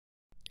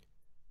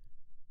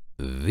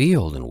The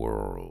Olden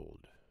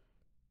World.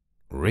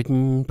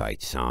 Written by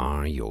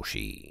Czar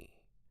Yoshi.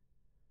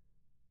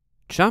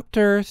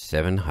 Chapter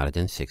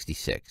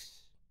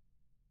 766.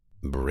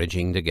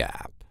 Bridging the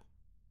Gap.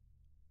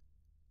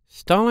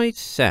 Starlight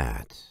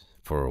sat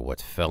for what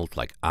felt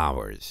like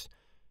hours,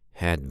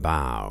 head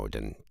bowed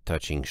and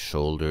touching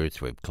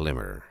shoulders with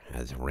Glimmer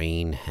as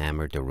rain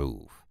hammered the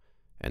roof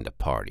and the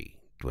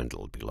party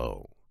dwindled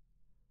below.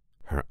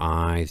 Her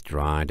eyes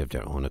dried of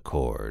their own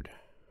accord,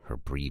 her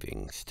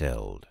breathing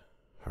stilled,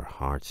 her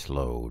heart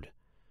slowed,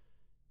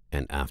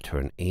 and after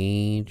an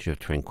age of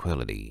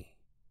tranquility,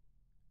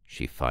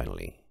 she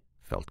finally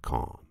felt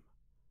calm.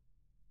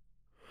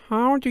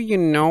 "How do you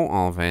know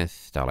all this?"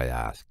 Starlight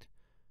asked.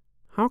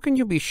 "How can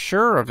you be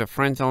sure of the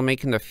friends I'll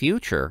make in the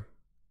future?"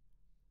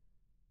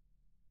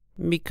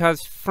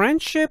 "Because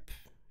friendship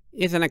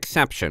is an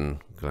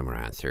exception," Glimmer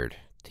answered,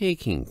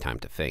 taking time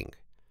to think.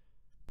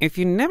 "If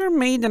you never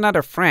made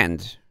another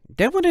friend,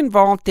 that would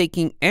involve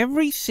taking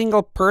every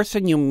single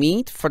person you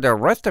meet for the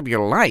rest of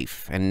your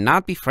life and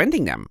not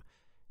befriending them.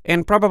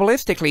 And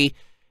probabilistically,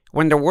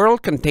 when the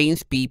world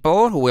contains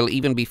people who will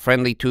even be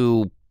friendly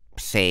to,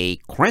 say,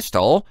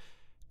 Crystal,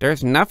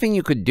 there's nothing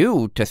you could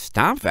do to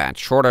stop that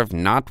short of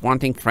not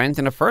wanting friends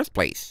in the first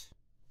place.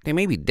 They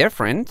may be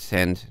different,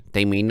 and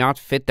they may not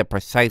fit the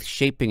precise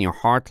shape in your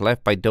heart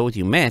left by those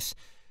you miss,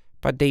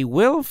 but they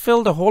will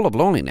fill the hole of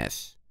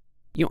loneliness.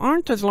 You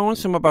aren't as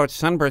lonesome about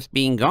Sunburst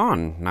being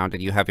gone, now that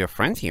you have your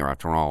friends here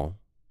after all."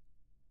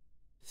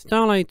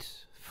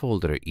 Starlight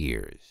folded her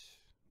ears,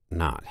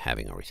 not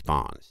having a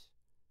response.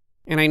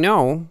 "And I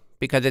know,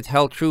 because it's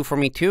held true for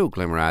me too,"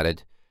 Glimmer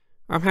added.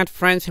 "I've had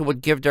friends who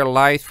would give their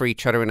lives for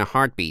each other in a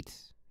heartbeat,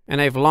 and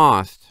I've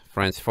lost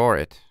friends for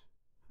it.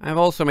 I've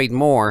also made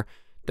more,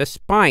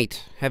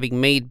 despite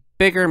having made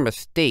bigger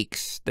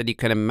mistakes than you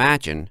can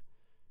imagine,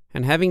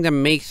 and having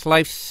them makes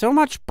life so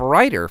much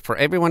brighter for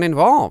everyone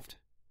involved."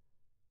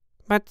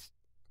 "But,"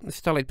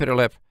 Starlight bit her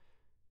lip,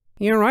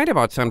 "you're right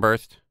about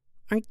Sunburst.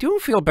 I do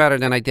feel better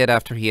than I did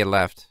after he had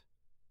left."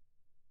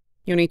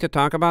 "You need to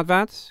talk about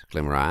that?"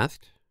 Glimmer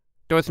asked.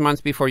 "Those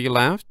months before you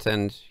left,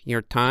 and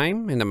your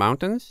time in the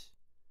mountains?"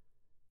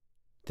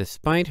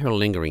 Despite her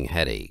lingering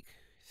headache,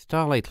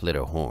 Starlight lit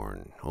a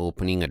horn,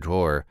 opening a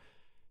drawer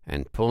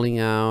and pulling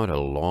out a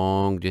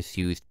long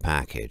disused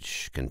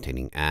package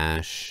containing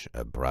ash,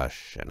 a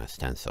brush, and a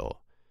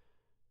stencil.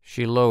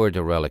 She lowered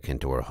the relic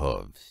into her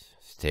hooves,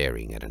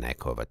 staring at an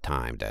echo of a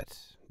time that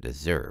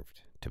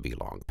deserved to be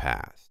long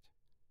past.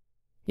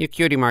 "You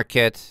cutie mark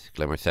kit,"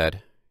 Glimmer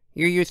said.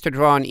 "You used to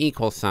draw an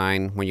equal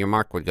sign when your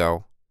mark would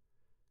go."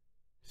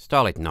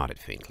 Starlight nodded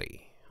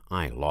faintly,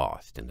 eye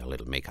lost in the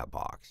little makeup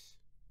box.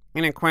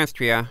 "In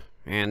Equestria,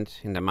 and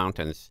in the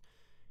mountains.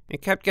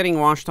 It kept getting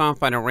washed off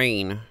by the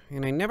rain,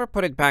 and I never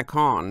put it back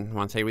on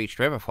once I reached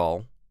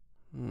Riverfall."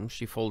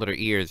 She folded her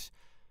ears.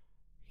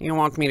 "You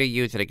want me to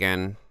use it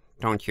again,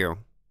 don't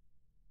you?"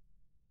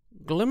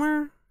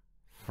 Glimmer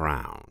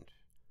frowned.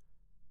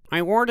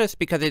 "I wore this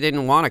because I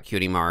didn't want a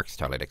cutie mark,"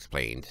 Starlight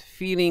explained,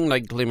 feeling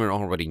like Glimmer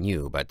already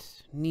knew,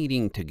 but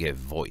needing to give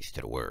voice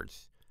to the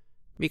words.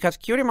 "Because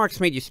cutie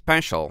marks made you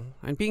special,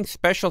 and being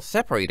special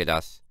separated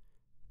us.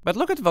 But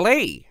look at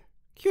Valet.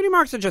 Cutie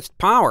marks are just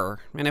power,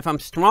 and if I'm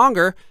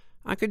stronger,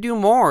 I could do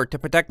more to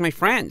protect my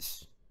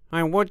friends.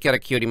 I would get a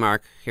cutie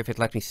mark if it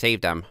let me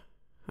save them.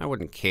 I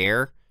wouldn't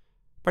care.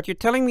 But you're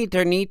telling me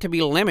there need to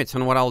be limits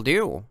on what I'll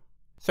do.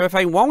 So if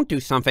I won't do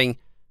something,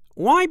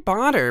 why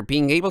bother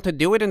being able to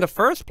do it in the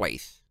first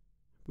place?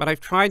 But I've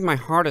tried my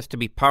hardest to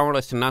be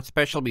powerless and not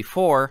special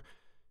before,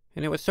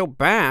 and it was so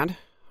bad,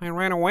 I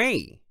ran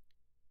away."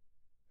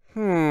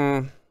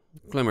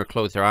 Glimmer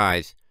closed her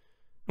eyes.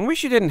 "I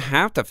wish you didn't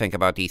have to think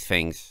about these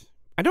things.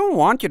 I don't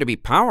want you to be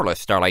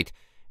powerless, Starlight,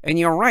 and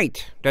you're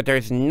right that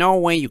there's no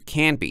way you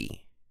can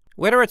be.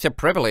 Whether it's a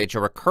privilege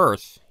or a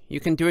curse, you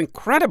can do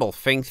incredible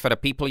things for the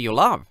people you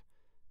love.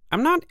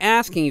 I'm not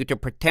asking you to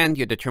pretend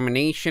your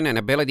determination and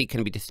ability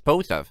can be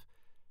disposed of.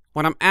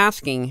 What I'm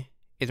asking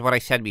is what I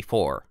said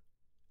before.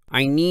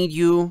 I need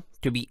you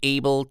to be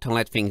able to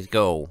let things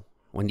go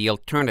when the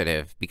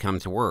alternative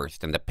becomes worse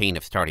than the pain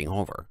of starting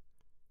over."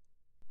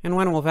 "And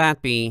when will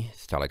that be?"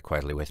 Starlight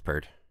quietly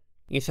whispered.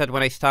 "You said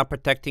when I stop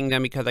protecting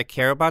them because I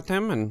care about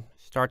them and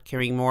start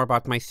caring more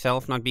about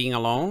myself not being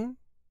alone?"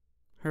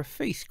 Her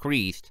face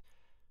creased.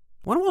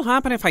 "What will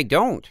happen if I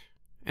don't?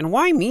 And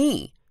why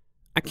me?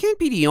 I can't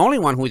be the only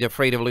one who's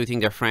afraid of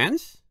losing their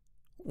friends.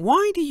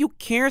 Why do you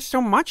care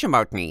so much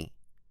about me?"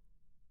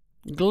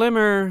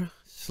 Glimmer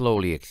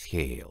slowly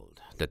exhaled,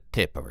 the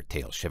tip of her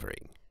tail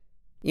shivering.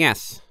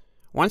 "Yes,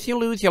 once you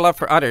lose your love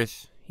for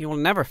others, you will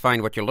never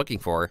find what you're looking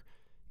for.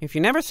 If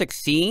you never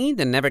succeed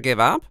and never give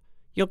up,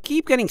 you'll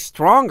keep getting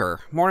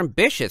stronger, more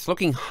ambitious,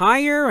 looking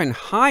higher and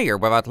higher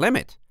without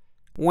limit.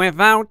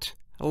 Without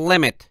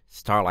limit,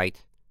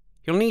 Starlight.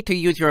 You'll need to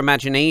use your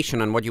imagination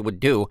on what you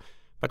would do,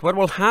 but what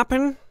will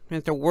happen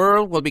is the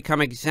world will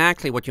become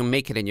exactly what you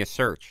make it in your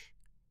search.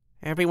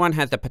 Everyone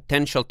has the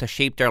potential to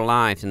shape their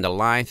lives and the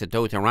lives of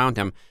those around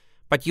them,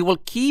 but you will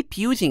keep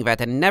using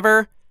that and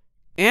never,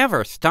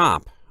 ever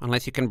stop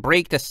unless you can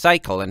break the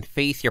cycle and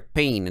face your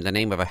pain in the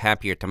name of a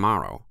happier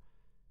tomorrow.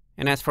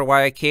 And as for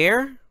why I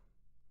care,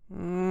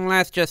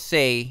 let's just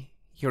say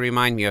you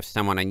remind me of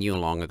someone I knew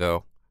long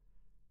ago.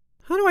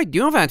 How do I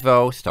do that,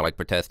 though? Starlight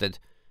protested.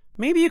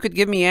 Maybe you could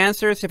give me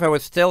answers if I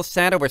was still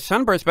sad over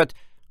sunbursts, but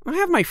I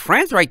have my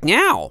friends right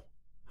now.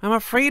 I'm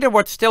afraid of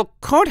what still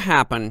could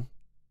happen.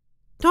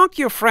 Talk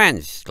to your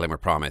friends, Glimmer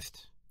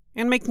promised,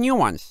 and make new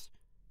ones.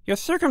 Your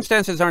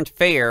circumstances aren't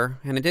fair,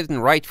 and it isn't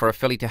right for a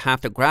filly to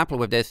have to grapple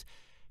with this,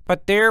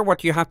 but they're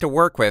what you have to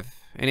work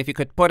with, and if you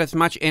could put as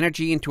much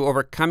energy into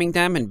overcoming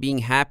them and being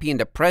happy in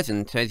the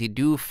present as you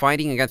do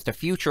fighting against the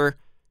future,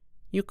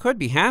 you could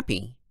be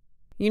happy.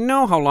 You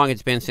know how long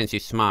it's been since you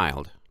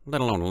smiled,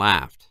 let alone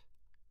laughed.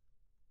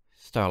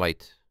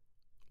 Starlight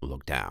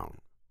looked down.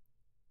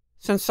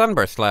 Since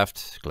Sunburst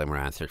left, Glimmer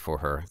answered for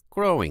her,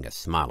 growing a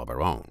smile of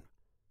her own.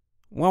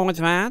 What was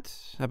that?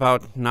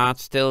 About not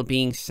still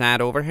being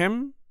sad over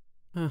him?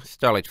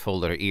 Starlight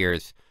folded her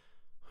ears.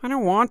 I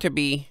don't want to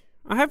be.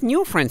 I have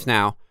new friends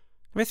now.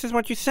 This is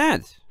what you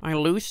said. I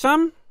lose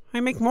some, I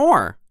make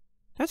more.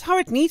 That's how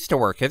it needs to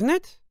work, isn't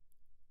it?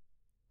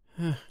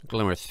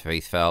 Glimmer's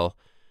face fell.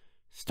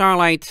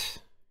 Starlight,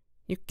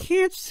 you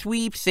can't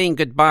sweep saying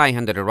goodbye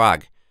under the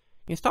rug.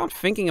 You stopped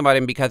thinking about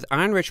him because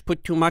Heinrich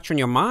put too much on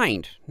your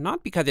mind,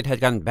 not because it has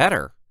gotten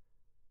better.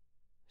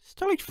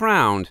 Starlight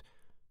frowned.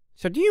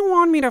 So do you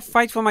want me to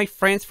fight for my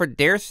friends for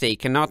their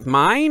sake and not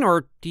mine,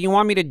 or do you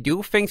want me to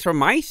do things for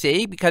my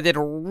sake because it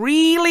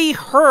really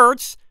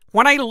hurts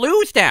when I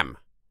lose them?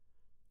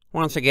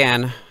 Once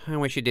again, I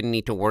wish you didn't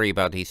need to worry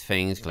about these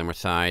things, Glimmer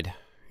sighed.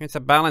 It's a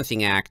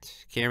balancing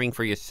act, caring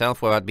for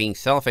yourself without being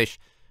selfish,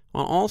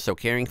 while also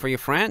caring for your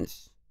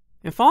friends.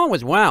 If all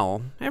was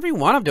well, every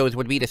one of those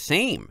would be the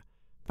same.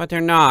 But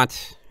they're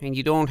not, and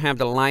you don't have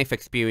the life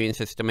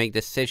experiences to make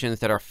decisions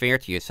that are fair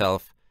to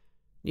yourself.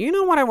 Do you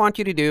know what I want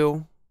you to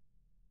do?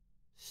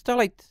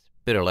 Starlight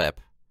bit her lip.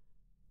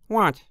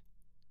 What?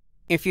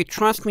 If you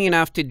trust me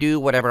enough to do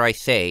whatever I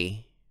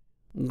say...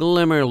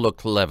 Glimmer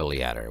looked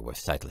levelly at her with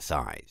sightless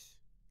eyes.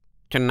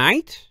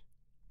 Tonight,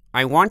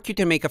 I want you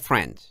to make a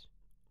friend.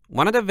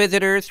 One of the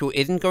visitors who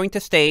isn't going to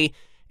stay,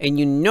 and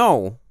you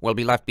know will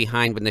be left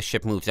behind when the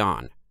ship moves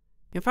on.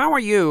 If I were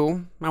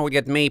you, I would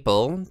get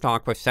Maple,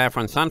 talk with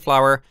Saffron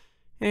Sunflower,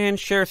 and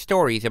share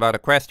stories about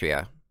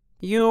Equestria.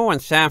 You and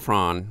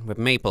Saffron with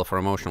Maple for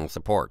emotional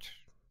support.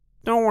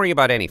 Don't worry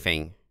about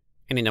anything.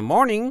 And in the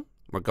morning,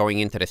 we're going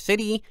into the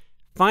city,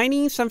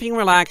 finding something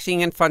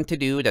relaxing and fun to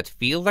do that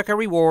feels like a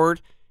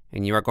reward,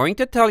 and you are going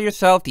to tell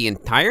yourself the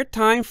entire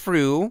time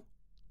through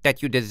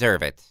that you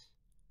deserve it.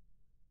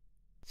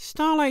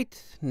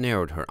 Starlight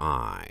narrowed her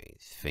eyes,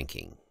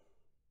 thinking.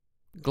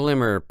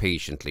 Glimmer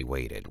patiently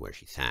waited where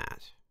she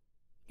sat.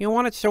 You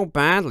wanted so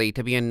badly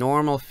to be a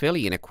normal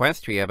filly in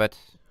Equestria, but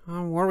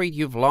I'm worried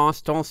you've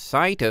lost all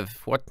sight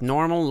of what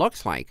normal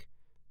looks like.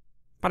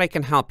 But I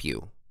can help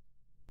you.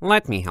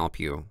 Let me help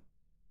you.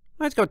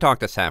 Let's go talk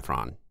to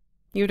Saffron.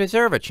 You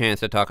deserve a chance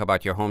to talk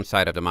about your home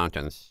side of the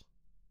mountains.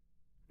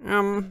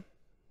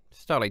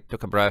 Starlight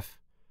took a breath.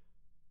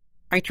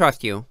 I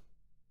trust you.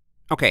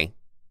 Okay.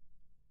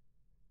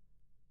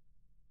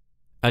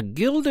 A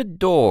gilded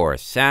door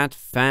sat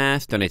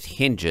fast on its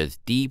hinges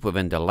deep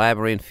within the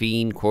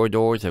labyrinthine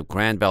corridors of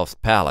Granbel's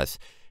palace,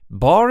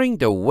 barring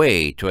the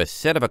way to a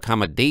set of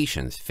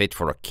accommodations fit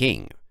for a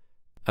king.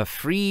 A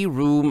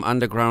three-room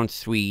underground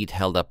suite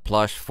held a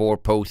plush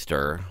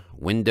four-poster,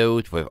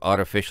 windows with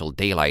artificial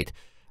daylight,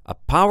 a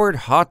powered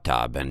hot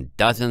tub, and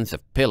dozens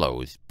of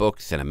pillows,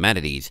 books, and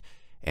amenities,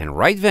 and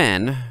right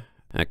then,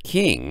 a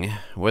king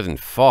wasn't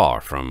far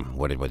from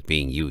what it was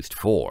being used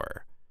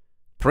for.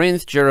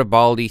 Prince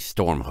Garibaldi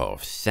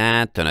Stormhoof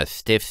sat on a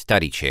stiff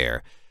study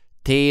chair,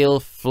 tail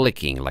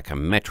flicking like a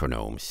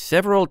metronome,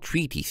 several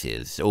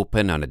treatises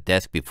open on a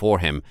desk before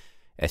him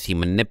as he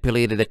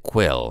manipulated a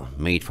quill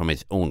made from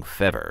his own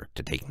feather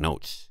to take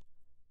notes.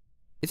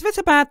 Is this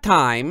a bad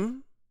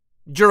time?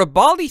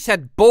 Garibaldi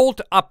sat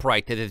bolt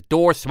upright as his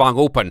door swung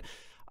open,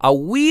 a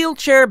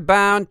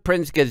wheelchair-bound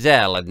Prince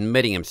Gazelle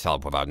admitting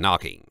himself without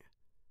knocking.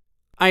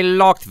 I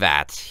locked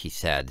that, he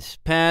said,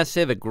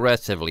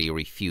 passive-aggressively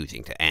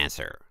refusing to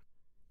answer.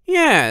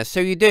 Yeah, so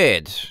you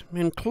did.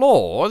 And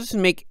claws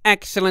make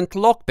excellent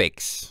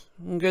lockpicks.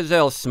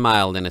 Gazelle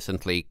smiled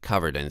innocently,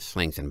 covered in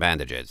slings and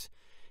bandages.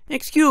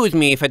 Excuse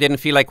me if I didn't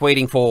feel like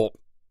waiting for...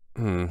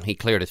 He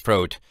cleared his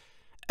throat.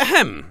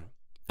 Ahem.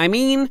 I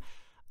mean,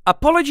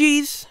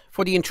 apologies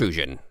for the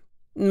intrusion.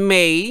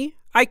 May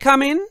I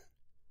come in?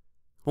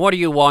 What do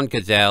you want,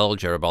 Gazelle?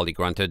 Garibaldi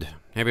grunted.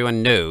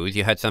 Everyone knows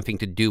you had something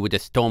to do with the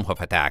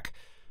Stormhoof attack.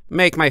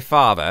 Make my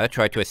father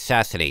try to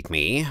assassinate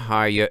me,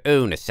 hire your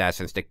own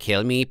assassins to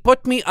kill me,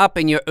 put me up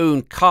in your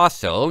own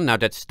castle now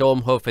that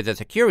Stormhoof is a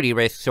security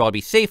risk so I'll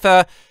be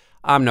safer.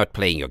 I'm not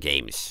playing your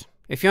games.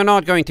 If you're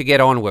not going to get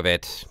on with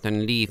it,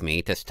 then leave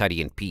me to study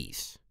in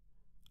peace.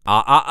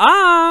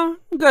 Gazelle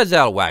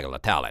waggled a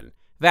talon.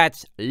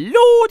 That's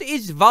Lord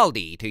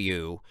Isvaldi to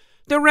you.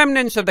 The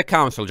remnants of the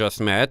council just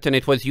met, and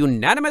it was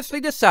unanimously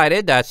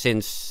decided that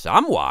since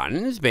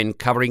someone's been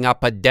covering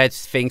up a dead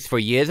sphinx for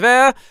years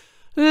there,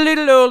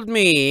 Little old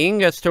me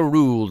gets to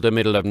rule the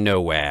middle of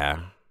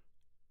nowhere.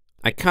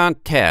 I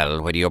can't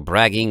tell whether you're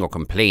bragging or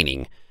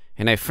complaining,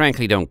 and I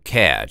frankly don't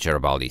care,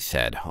 Garibaldi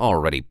said,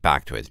 already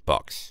back to his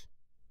books.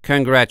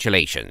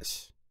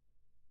 Congratulations.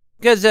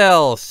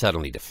 Gazelle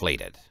suddenly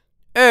deflated.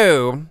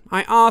 Oh,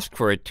 I asked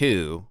for it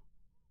too.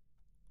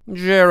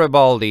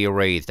 Garibaldi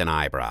raised an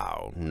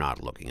eyebrow,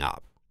 not looking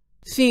up.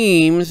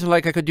 Seems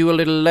like I could do a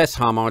little less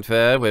harm out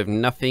there with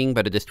nothing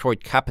but a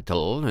destroyed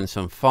capital and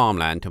some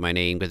farmland to my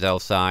name, Gazelle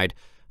sighed.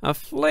 A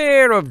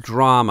flare of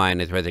drama in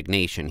his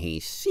resignation he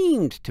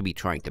seemed to be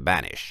trying to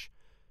banish.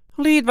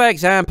 Lead by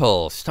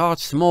example, start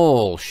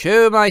small,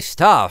 show my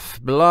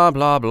stuff, blah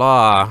blah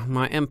blah.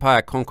 My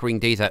empire-conquering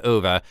days are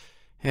over,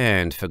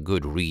 and for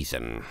good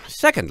reason.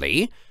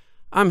 Secondly,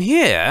 I'm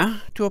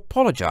here to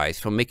apologize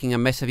for making a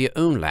mess of your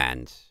own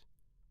land.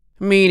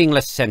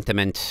 Meaningless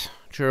sentiment.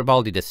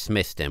 Garibaldi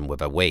dismissed him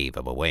with a wave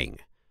of a wing.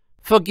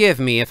 Forgive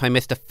me if I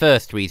missed the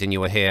first reason you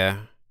were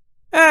here.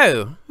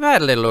 Oh,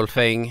 that little old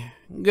thing.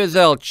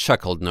 Gazelle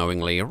chuckled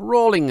knowingly,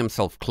 rolling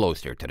himself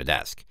closer to the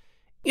desk.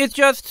 It's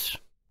just,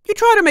 you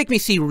tried to make me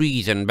see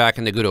reason back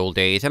in the good old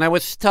days, and I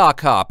was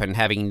stuck up and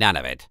having none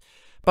of it.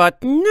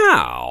 But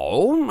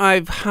now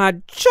I've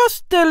had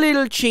just a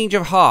little change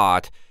of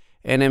heart,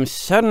 and am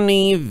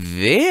suddenly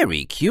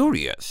very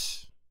curious.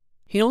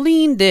 He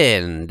leaned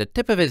in, the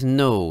tip of his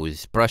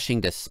nose brushing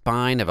the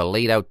spine of a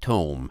laid-out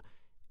tome,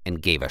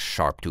 and gave a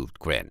sharp-toothed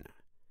grin.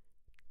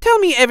 Tell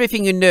me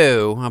everything you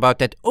know about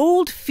that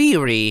old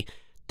theory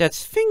that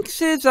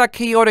sphinxes are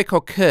chaotic or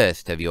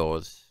cursed of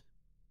yours.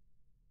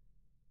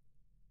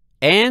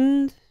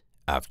 End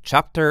of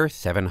chapter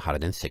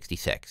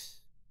 766.